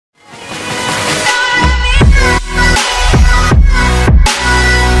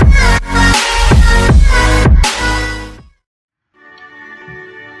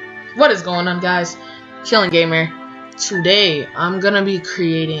What is going on, guys? Killing Gamer. Today I'm gonna be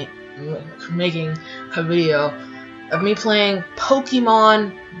making a video of me playing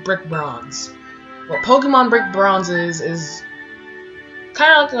Pokemon Brick Bronze. What Pokemon Brick Bronze is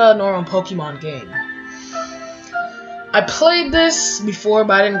kind of like a normal Pokemon game. I played this before,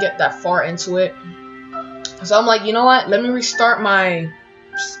 but I didn't get that far into it. So I'm like, you know what? Let me restart my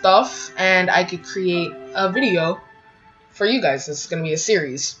stuff, and I could create a video for you guys. This is gonna be a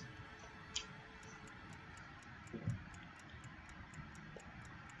series.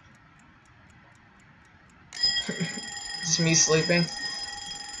 It's me sleeping.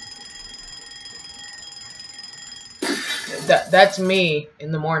 That's me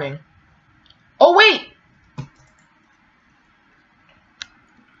in the morning. Oh wait!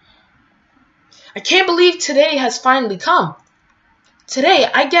 I can't believe today has finally come. Today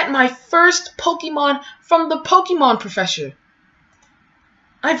I get my first Pokemon from the Pokemon Professor.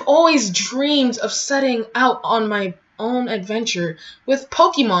 I've always dreamed of setting out on my own adventure with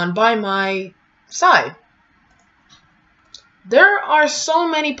Pokemon by my side. There are so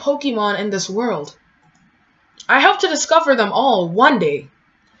many Pokemon in this world. I hope to discover them all one day.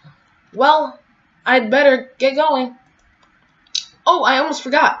 Well, I'd better get going. Oh, I almost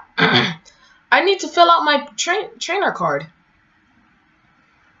forgot. I need to fill out my trainer card.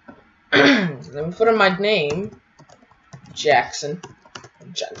 Let me put in my name. Jackson.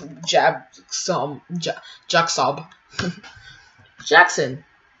 Jacksob. Jackson.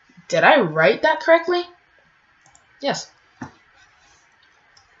 Did I write that correctly? Yes.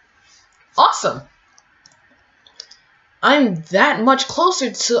 Awesome. I'm that much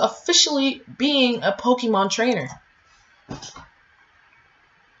closer to officially being a Pokemon trainer.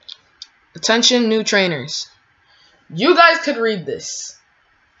 Attention, new trainers. You guys could read this.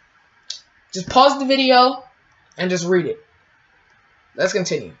 Just pause the video and just read it. Let's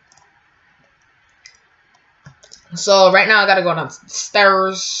continue. So right now I gotta go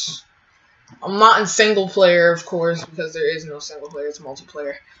downstairs. I'm not in single player, of course, because there is no single player, it's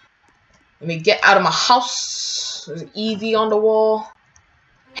multiplayer. Let me get out of my house. There's an EV on the wall.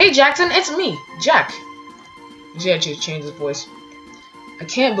 Hey Jackson, it's me, Jack. He actually changed his voice. I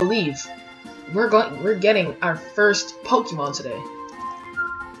can't believe we're getting our first Pokemon today.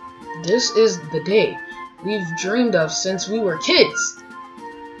 This is the day we've dreamed of since we were kids.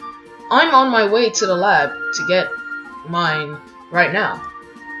 I'm on my way to the lab to get mine right now.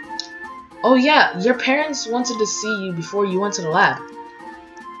 Oh yeah, your parents wanted to see you before you went to the lab.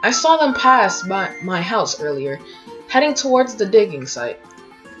 I saw them pass by my house earlier, heading towards the digging site.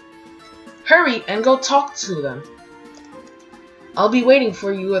 Hurry and go talk to them. I'll be waiting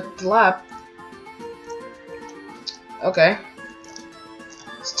for you at the lab. Okay.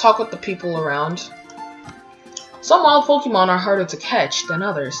 Let's talk with the people around. Some wild Pokemon are harder to catch than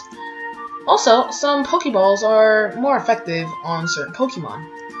others. Also, some Pokeballs are more effective on certain Pokemon.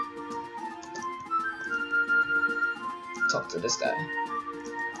 Talk to this guy.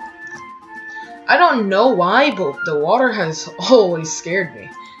 I don't know why, but the water has always scared me.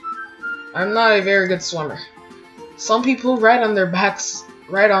 I'm not a very good swimmer. Some people ride on the backs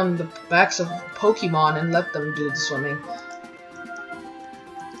of Pokemon and let them do the swimming.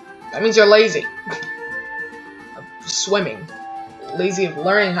 That means you're lazy. Swimming. Lazy of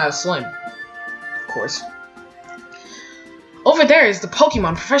learning how to swim. Of course. Over there is the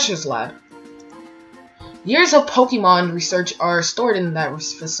Pokemon Professor's Lab. Years of Pokemon research are stored in that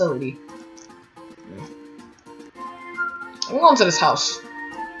facility. I'm going to this house.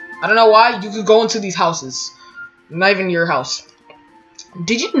 I don't know why. You could go into these houses. Not even your house.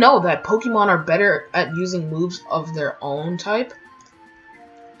 Did you know that Pokemon are better at using moves of their own type?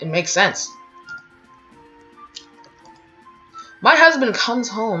 It makes sense. My husband comes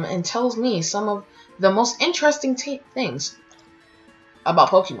home and tells me some of the most interesting things about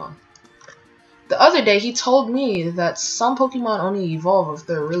Pokemon. The other day he told me that some Pokemon only evolve if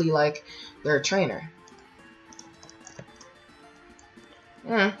they're really like their trainer.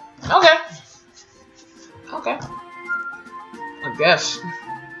 Okay. Okay. I guess.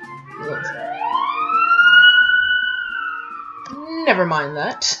 Never mind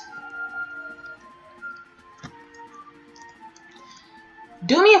that.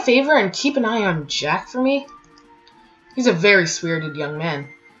 Do me a favor and keep an eye on Jack for me. He's a very spirited young man,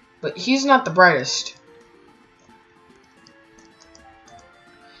 but he's not the brightest.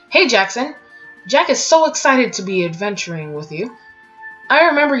 Hey Jackson, Jack is so excited to be adventuring with you. I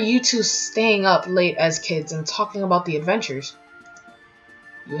remember you two staying up late as kids and talking about the adventures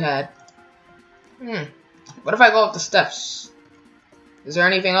you had. What if I go up the steps? Is there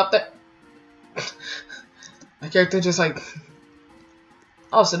anything up there? My character just like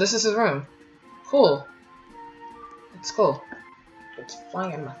Oh, so this is his room. Cool. It's cool. It's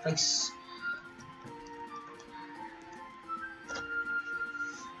flying in my face.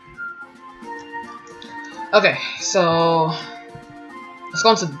 Okay, so let's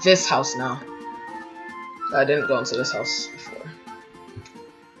go into this house now. I didn't go into this house before.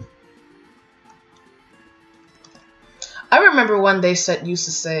 I remember when they used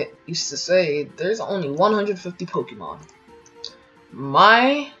to say there's only 150 Pokemon.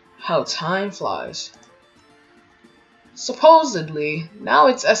 My, how time flies. Supposedly, now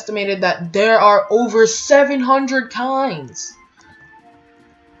it's estimated that there are over 700 kinds.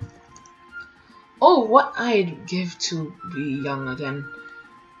 Oh, what I'd give to be young again.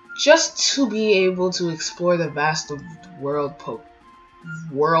 Just to be able to explore the vast world Pokemon.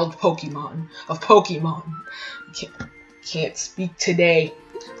 Can't speak today.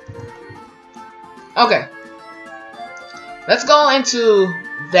 Okay. Let's go into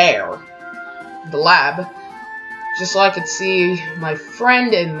there. The lab. Just so I could see my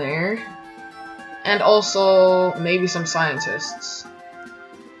friend in there. And also maybe some scientists.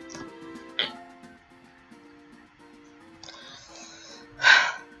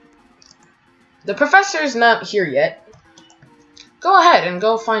 The professor's not here yet. Go ahead and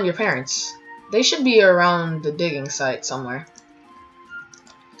go find your parents. They should be around the digging site somewhere.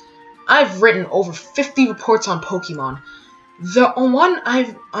 I've written over 50 reports on Pokemon. The one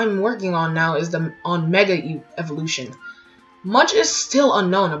I'm working on now is on Mega Evolution. Much is still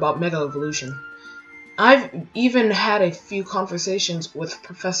unknown about Mega Evolution. I've even had a few conversations with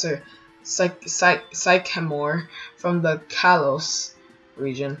Professor Sycamore from the Kalos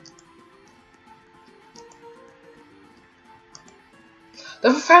region. The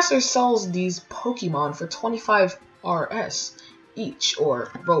professor sells these Pokemon for 25 RS each,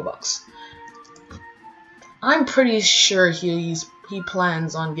 or Robux. I'm pretty sure he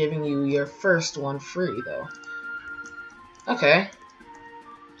plans on giving you your first one free, though. Okay.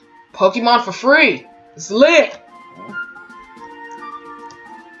 Pokemon for free! It's lit!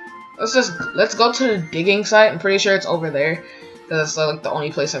 Let's go to the digging site. I'm pretty sure it's over there, because it's like the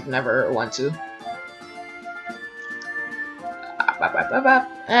only place I've never went to.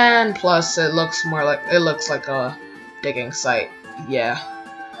 And plus, it looks like a digging site. Yeah.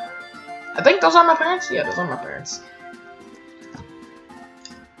 I think those are my parents. Yeah, those are my parents.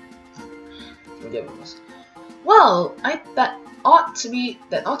 Well, that ought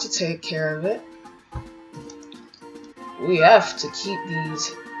to take care of it. We have to keep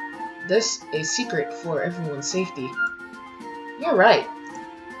this a secret for everyone's safety. You're right.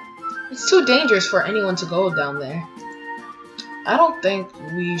 It's too dangerous for anyone to go down there. I don't think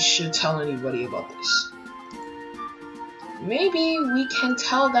we should tell anybody about this. Maybe we can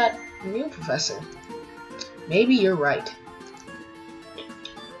tell that new professor. Maybe you're right.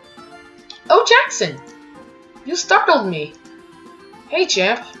 Oh, Jackson! You startled me. Hey,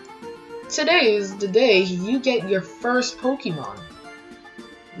 champ. Today is the day you get your first Pokemon.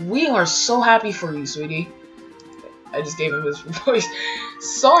 We are so happy for you, sweetie. I just gave him his voice.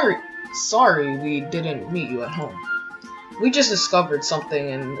 Sorry we didn't meet you at home. We just discovered something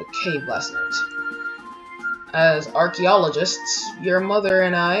in the cave last night. As archaeologists, your mother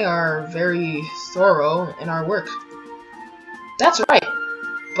and I are very thorough in our work. That's right,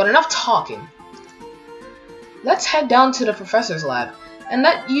 but enough talking. Let's head down to the professor's lab and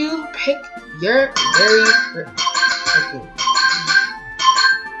let you pick your very first Pokemon.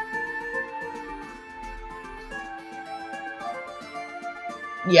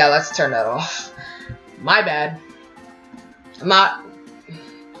 Yeah, let's turn that off. My bad. I'm not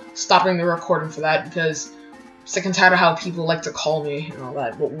stopping the recording for that because I'm sick and tired of how people like to call me and all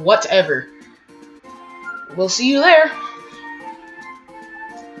that. But whatever. We'll see you there.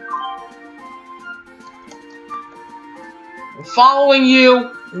 I'm following you.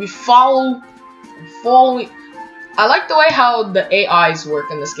 I'm following. I like the way how the AIs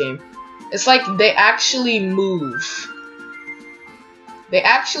work in this game. It's like they actually move. They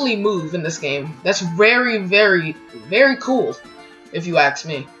actually move in this game. That's very, very, very cool, if you ask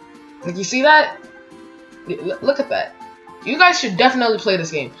me. Like, you see that? Look at that. You guys should definitely play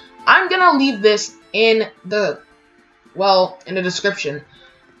this game. I'm gonna leave this in the description,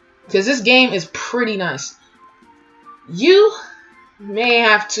 because this game is pretty nice. You may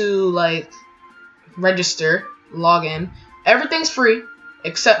have to, like, register, log in. Everything's free,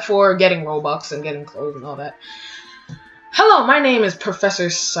 except for getting Robux and getting clothes and all that. Hello, my name is Professor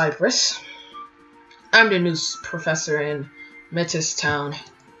Cypress. I'm the new professor in Metis Town.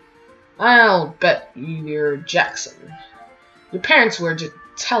 I'll bet you're Jackson. Your parents were just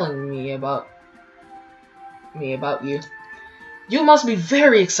telling me about you. You must be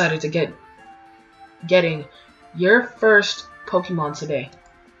very excited to getting your first Pokemon today.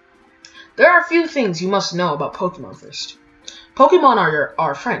 There are a few things you must know about Pokemon first. Pokemon are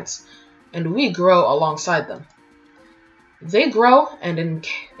our friends, and we grow alongside them. They grow, and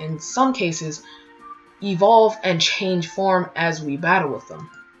in some cases, evolve and change form as we battle with them.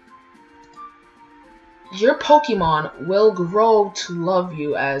 Your Pokemon will grow to love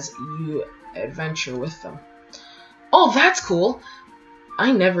you as you adventure with them. Oh, that's cool!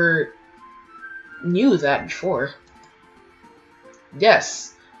 I never knew that before.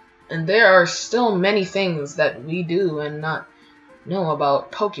 Yes, and there are still many things that we do and not know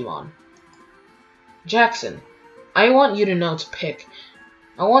about Pokemon. Jackson, I want you to now pick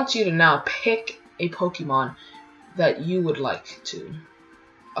a Pokemon that you would like to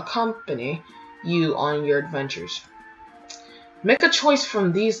accompany you on your adventures. Make a choice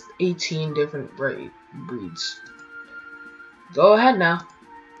from these 18 different breeds. Go ahead now.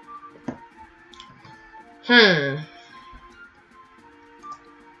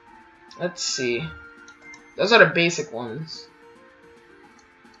 Let's see. Those are the basic ones.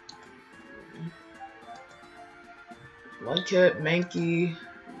 Mudkip, Mankey.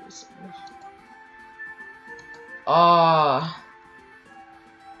 I'm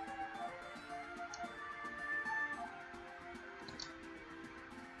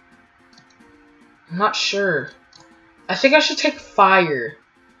not sure. I think I should take fire.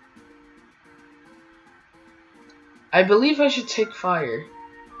 I believe I should take fire.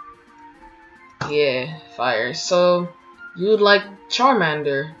 Yeah, fire. So, you would like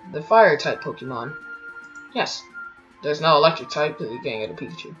Charmander, the fire type Pokemon. Yes. There's no electric type because you can't get a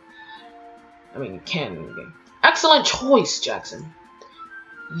Pikachu. I mean, you can in the game. Excellent choice, Jackson.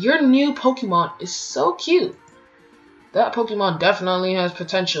 Your new Pokemon is so cute. That Pokemon definitely has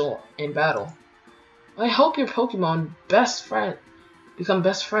potential in battle. I hope your Pokemon become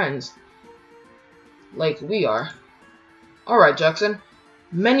best friends like we are. Alright, Jackson.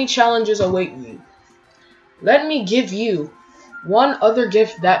 Many challenges await you. Let me give you one other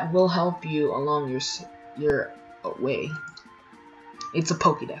gift that will help you along your way. It's a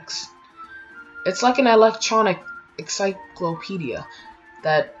Pokédex. It's like an electronic encyclopedia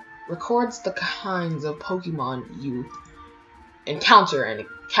that records the kinds of Pokemon you encounter and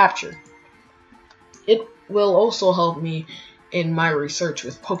capture. It will also help me in my research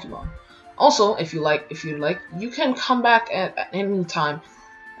with Pokemon. Also, if you'd like, you can come back at any time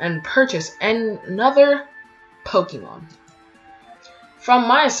and purchase another Pokemon. From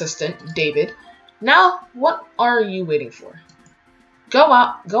my assistant, David. Now, what are you waiting for?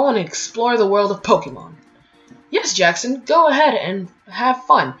 Go and explore the world of Pokemon. Yes, Jackson, go ahead and have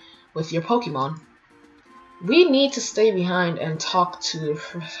fun with your Pokemon. We need to stay behind and talk to the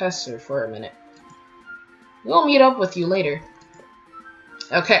professor for a minute. We'll meet up with you later.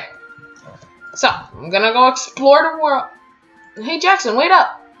 Okay. So, I'm gonna go explore the world. Hey, Jackson, wait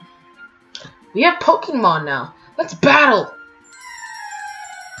up! We have Pokemon now. Let's battle!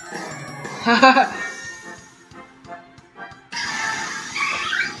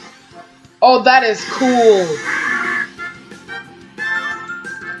 Oh, that is cool!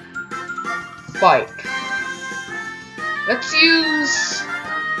 Fight. Let's use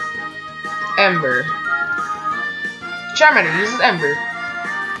Ember. Charmander uses Ember.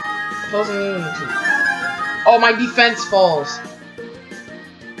 Oh, my defense falls.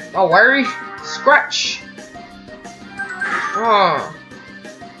 Don't worry. Scratch. Oh.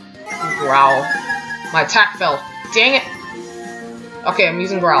 Growl. My attack fell. Dang it. Okay, I'm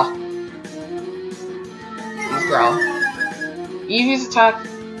using Growl. Use Growl. Eevee's attack.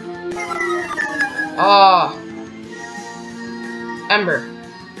 Ah. Ember.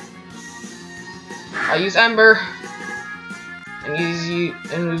 I use Ember. And he's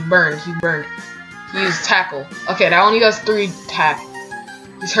burned. He's burned. He used Tackle. Okay, that only does 3 attack.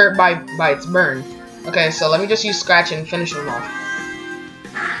 He's hurt by its burn. Okay, so let me just use Scratch and finish him off.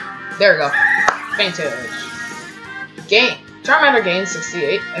 There we go. Faintage. Charmander gained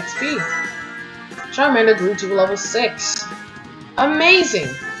 68 XP. Charmander grew to level 6. Amazing!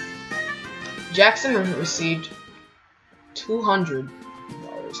 Jackson received $200.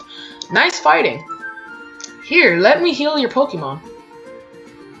 Nice fighting. Here, let me heal your Pokemon.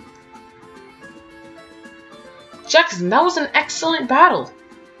 Jackson, that was an excellent battle.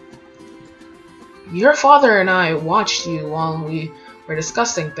 Your father and I watched you while we were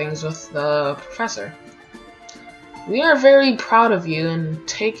discussing things with the professor. We are very proud of you in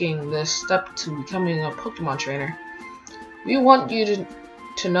taking this step to becoming a Pokemon trainer. We want you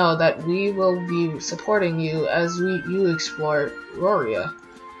to know that we will be supporting you as you explore Roria.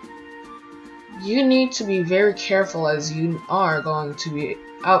 You need to be very careful as you are going to be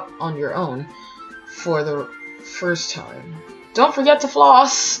out on your own for the first time. Don't forget to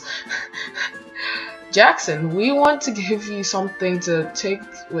floss! Jackson, we want to give you something to take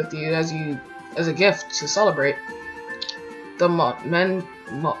with you as a gift to celebrate the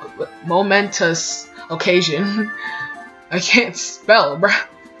momentous occasion. I can't spell, bruh.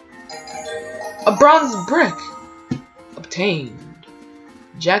 A bronze brick obtained.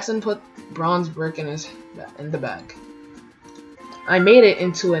 Jackson put bronze brick in the bag. I made it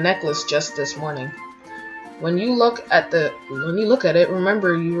into a necklace just this morning. When you look at it,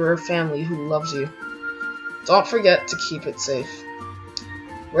 remember you are a family who loves you. Don't forget to keep it safe.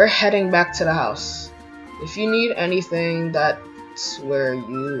 We're heading back to the house. If you need anything, that's where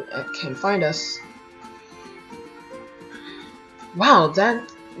you can find us. Wow,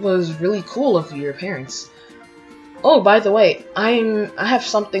 that was really cool of your parents. Oh, by the way, I have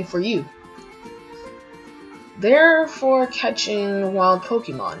something for you. They're for catching wild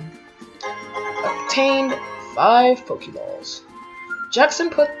Pokemon. Obtained 5 Pokeballs. Jackson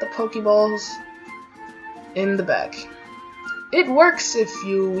put the Pokeballs in the bag. It works if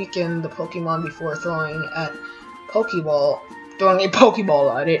you weaken the Pokemon before throwing a Pokeball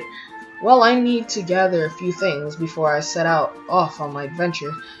at it. Well, I need to gather a few things before I set off on my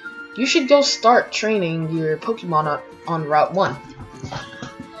adventure. You should go start training your Pokemon on Route 1.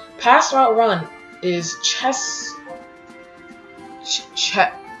 Past Route 1 is Cheshmach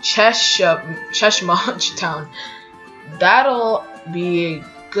Town. That'll be a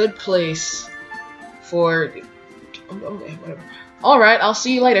good place for... Okay, whatever. Alright, I'll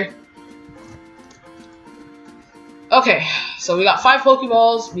see you later. Okay, so we got 5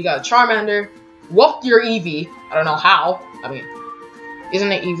 Pokeballs, we got a Charmander, whooped your Eevee. I don't know how. I mean,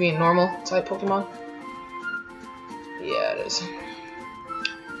 isn't it Eevee a normal type Pokemon? Yeah, it is.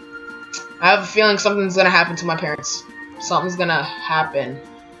 I have a feeling something's gonna happen to my parents. Something's gonna happen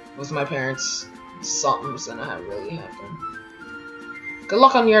with my parents. Something's gonna really happen. Good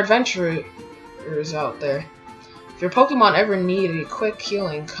luck on your adventurers out there. If your Pokemon ever need a quick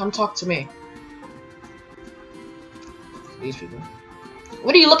healing, come talk to me. These people.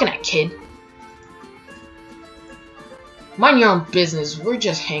 What are you looking at, kid? Mind your own business. We're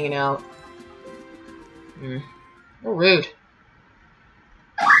just hanging out. We're rude.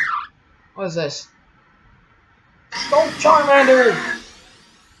 What is this? Go Charmander!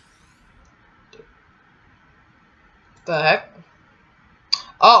 The heck?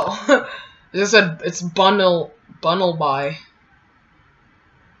 Oh, it just said it's bundle by.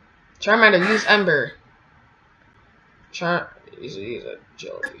 Charmander, use Ember. Use a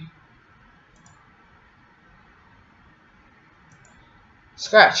Jelly.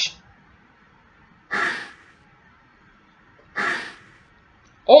 Scratch.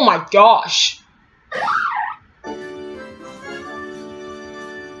 Oh my gosh!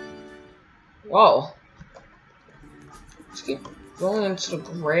 Whoa. Let's keep going into the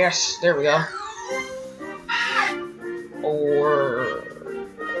grass. There we go. Or...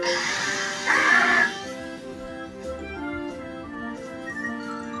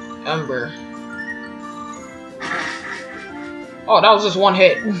 Ember. Oh, that was just one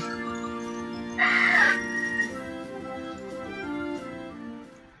hit.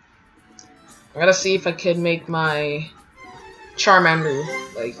 I gotta see if I could make my Charmander,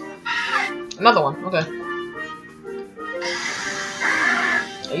 like, another one. Okay.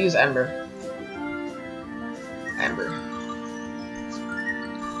 I use Ember.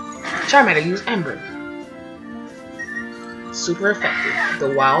 Charmander, use Ember. Super effective. The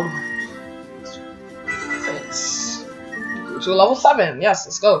wild fence. To level 7. Yes,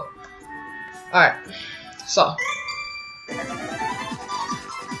 let's go. Alright. So.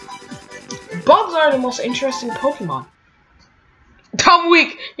 Bugs are the most interesting Pokemon. I'm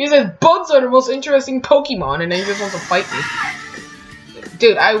weak. He says bugs are the most interesting Pokemon, and then he just wants to fight me.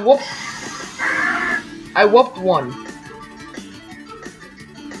 Dude, I whooped one.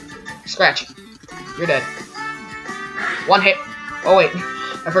 Scratch. You're dead. One hit. Oh wait,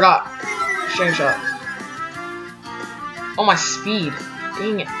 I forgot. String shot. Oh, my speed.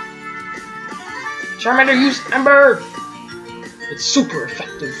 Dang it. Charmander, use Ember. It's super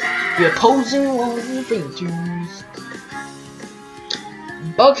effective. The opposing all the features.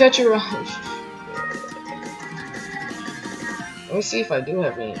 Bug catcher. Let me see if I do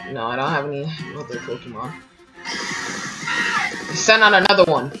have any. No, I don't have any other Pokemon. Send out another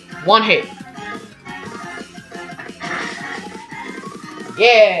one. One hit.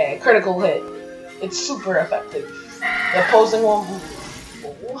 Yeah, critical hit. It's super effective. The opposing one.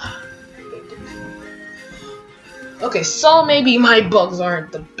 Okay, so maybe my bugs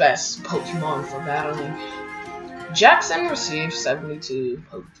aren't the best Pokemon for battling. Jackson received 72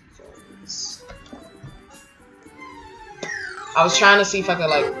 Pokeballs. I was trying to see if I could,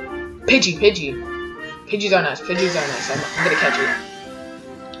 like, Pidgey. Pidgeys are nice. I'm gonna catch it.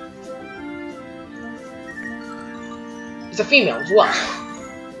 It's a female as well.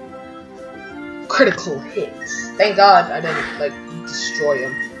 Critical hits. Thank God I didn't, like, destroy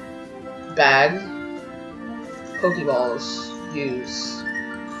him. Bag. Pokeballs. Use.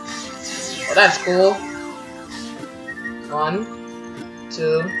 Oh, that's cool. 1,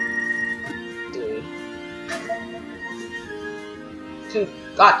 2, 3.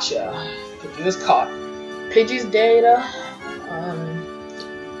 Gotcha. Pidgey was caught. Pidgey's data.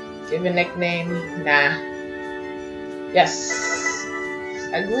 Give a nickname. Nah. Yes.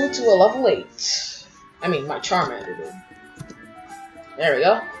 I grew to a level 8. I mean, my Charmander did. There we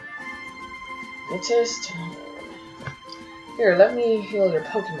go. Test. Here, let me heal your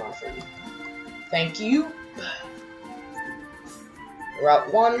Pokemon for you. Thank you.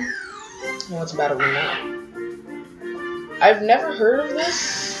 Route 1. What's battle now? I've never heard of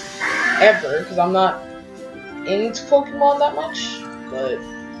this ever because I'm not into Pokemon that much. But,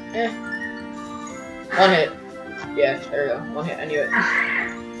 eh. 1 hit. Yeah, there we go. 1 hit. I knew it.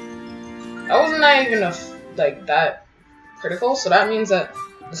 That wasn't not even like that critical, so that means that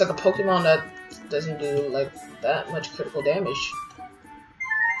it's like a Pokemon that doesn't do like that much critical damage.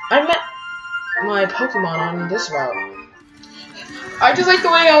 I met my Pokemon on this route. I just like the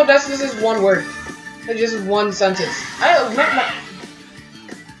way how this is one word. It's just one sentence. I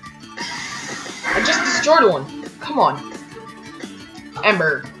just destroyed one. Come on.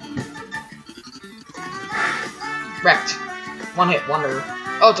 Ember. Wrecked. 1 hit wonder.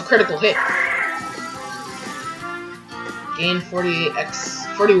 Oh, it's a critical hit. Gain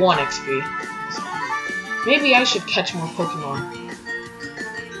 41 XP. Maybe I should catch more Pokemon.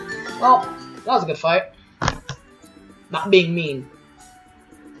 Well, that was a good fight. Not being mean.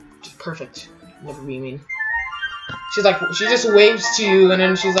 Just perfect. Never be mean. She's like, she just waves to you, and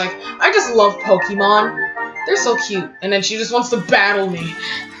then she's like, I just love Pokemon. They're so cute. And then she just wants to battle me.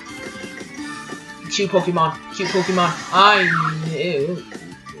 Cute Pokemon. Cute Pokemon. I knew.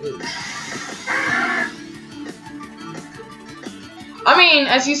 I mean,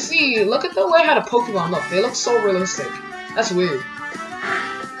 as you see, look at the way how the Pokemon look. They look so realistic. That's weird.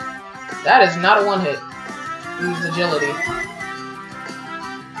 That is not a 1 hit. Use agility.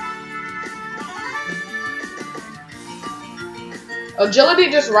 Agility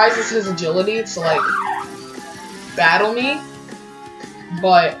just rises his agility to, like, battle me.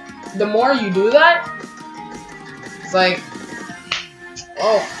 But the more you do that, it's like,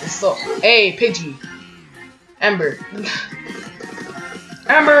 oh, it's so. Hey, Pidgey. Ember.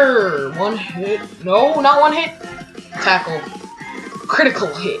 Ember! 1 hit. No, not 1 hit. Tackle. Critical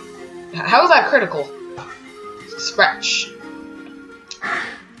hit. How is that critical? Scratch.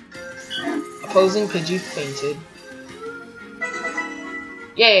 Opposing Pidgey fainted.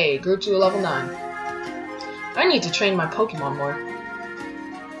 Yay, grew to a level 9. I need to train my Pokemon more.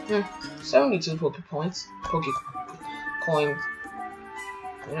 72 Poke points. Poke coins.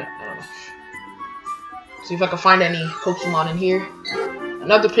 I don't know. See if I can find any Pokemon in here.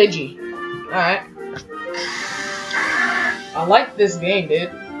 Another Pidgey. Alright. I like this game,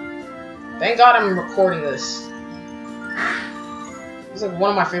 dude. Thank God I'm recording this. It's like one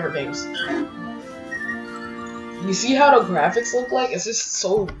of my favorite games. You see how the graphics look like? It's just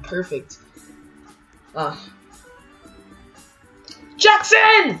so perfect.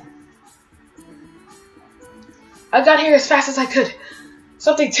 Jackson! I got here as fast as I could.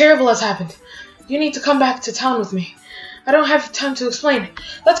 Something terrible has happened. You need to come back to town with me. I don't have time to explain.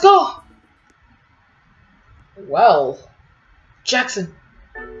 Let's go! Well, Jackson.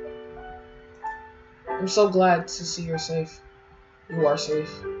 I'm so glad to see you're safe. You are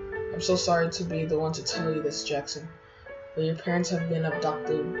safe. I'm so sorry to be the one to tell you this, Jackson. But your parents have been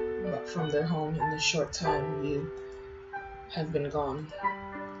abducted from their home in the short time you have been gone.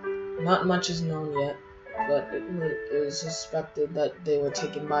 Not much is known yet, but it is suspected that they were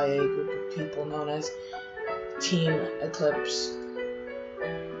taken by a group of people known as Team Eclipse.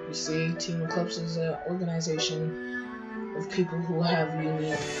 You see, Team Eclipse is an organization of people who have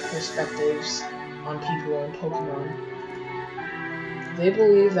unique perspectives on people and Pokemon. They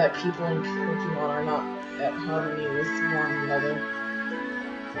believe that people and Pokemon are not at harmony with one another,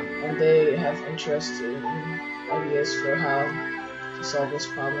 and they have interest in ideas for how to solve this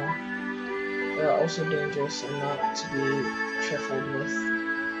problem. They are also dangerous and not to be trifled with.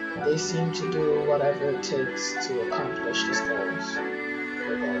 They seem to do whatever it takes to accomplish their goals.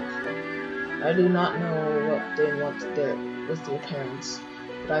 I do not know what what they want with their parents,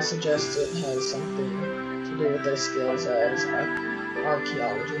 but I suggest it has something to do with their skills as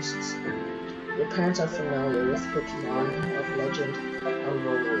archaeologists. Your parents are familiar with Pokemon of Legend on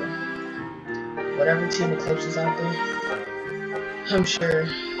Roblox. Whatever Team Eclipse is out there, I'm sure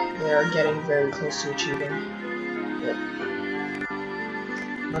they are getting very close to achieving it.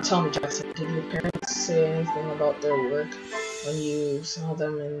 Now tell me, Jackson, did your parents say anything about their work when you saw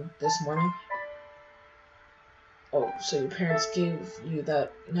them this morning? Oh, so your parents gave you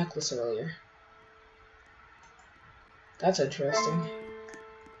that necklace earlier. That's interesting.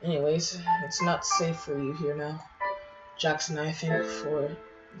 Anyways, it's not safe for you here now. Jackson, I think for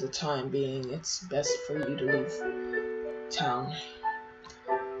the time being, it's best for you to leave town.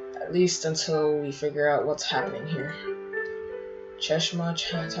 At least until we figure out what's happening here. Cheshire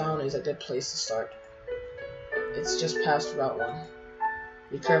Town is a good place to start. It's just past Route 1.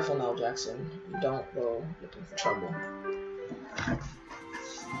 Be careful now, Jackson. You don't go looking for trouble.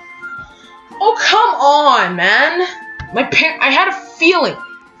 Oh, come on, man! I had a feeling.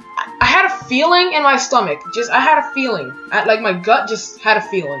 I had a feeling in my stomach. I had a feeling. Like, my gut just had a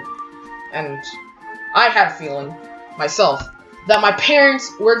feeling. And I had a feeling, myself, that my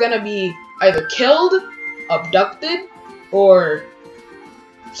parents were gonna be either killed, abducted, or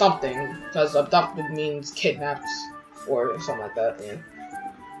something. Because abducted means kidnapped, or something like that, yeah.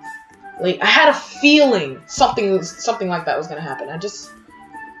 Like, I had a feeling something like that was gonna happen. Just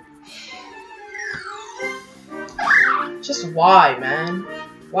why, man?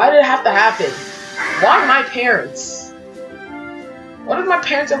 Why did it have to happen? Why my parents? What have my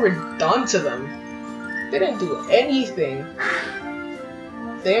parents ever done to them? They didn't do anything.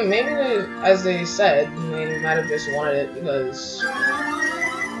 Maybe as they said, they might have just wanted it because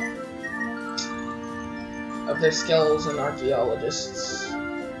of their skills as archaeologists.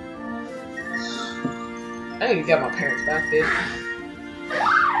 I need to get my parents back, dude.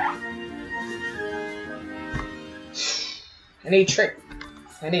 I need to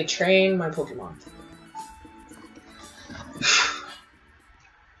train my Pokemon.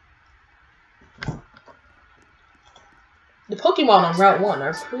 The Pokemon on Route 1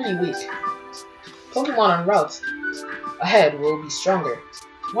 are pretty weak. Pokemon on routes ahead will be stronger.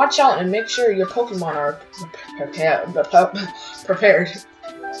 Watch out and make sure your Pokemon are prepared.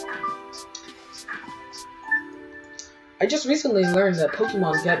 I just recently learned that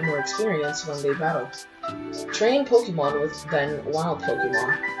Pokemon get more experience when they battle. Train Pokemon than wild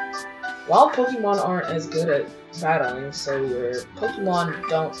Pokemon. Wild Pokemon aren't as good at battling, so your Pokemon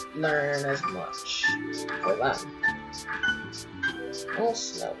don't learn as much for them. Oh,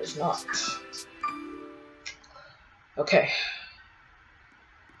 no, there's not. Okay.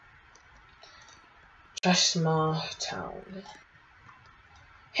 Cheshire Town.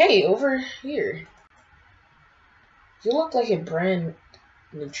 Hey, over here. You look like a brand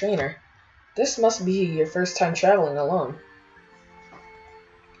new trainer. This must be your first time traveling alone.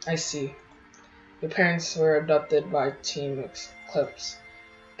 I see. Your parents were abducted by Team Eclipse.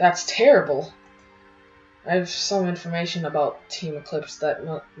 That's terrible. I have some information about Team Eclipse that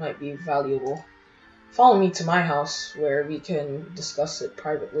might be valuable. Follow me to my house, where we can discuss it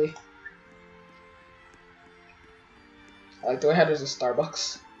privately. I like the way how there's a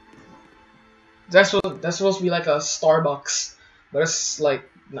Starbucks. That's supposed to be like a Starbucks, but it's like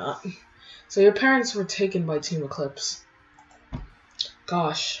not. So your parents were taken by Team Eclipse.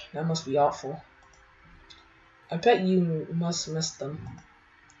 Gosh, that must be awful. I bet you must miss them.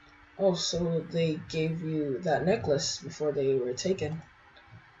 Oh, so they gave you that necklace before they were taken.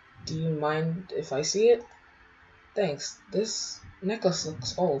 Do you mind if I see it? Thanks. This necklace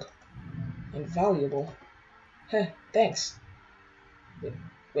looks old and valuable. Heh, thanks.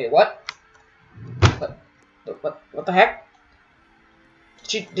 Wait, what? What the heck?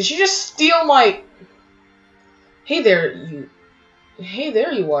 Did she just steal my... Hey there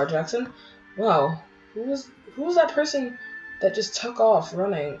you are, Jackson. Wow, who was that person that just took off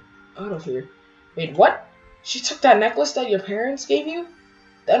running out of here? Wait, what? She took that necklace that your parents gave you?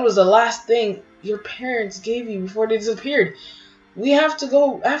 That was the last thing your parents gave you before they disappeared. We have to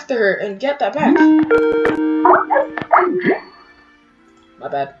go after her and get that back. My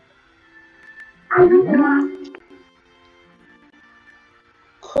bad.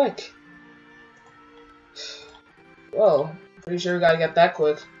 Quick. Whoa, pretty sure we gotta get that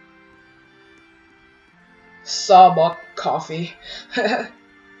quick. Sawbuck coffee.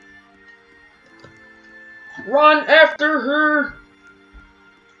 Run after her!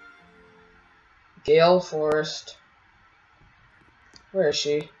 Gale Forest. Where is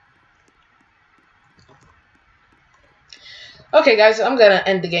she? Okay, guys, I'm gonna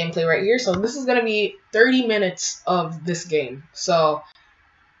end the gameplay right here. So this is gonna be 30 minutes of this game. So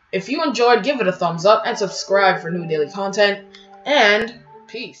if you enjoyed, give it a thumbs up and subscribe for new daily content. And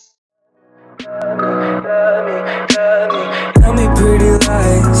peace. Tell me pretty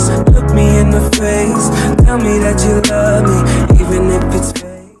lies, look me in the face, tell me that you love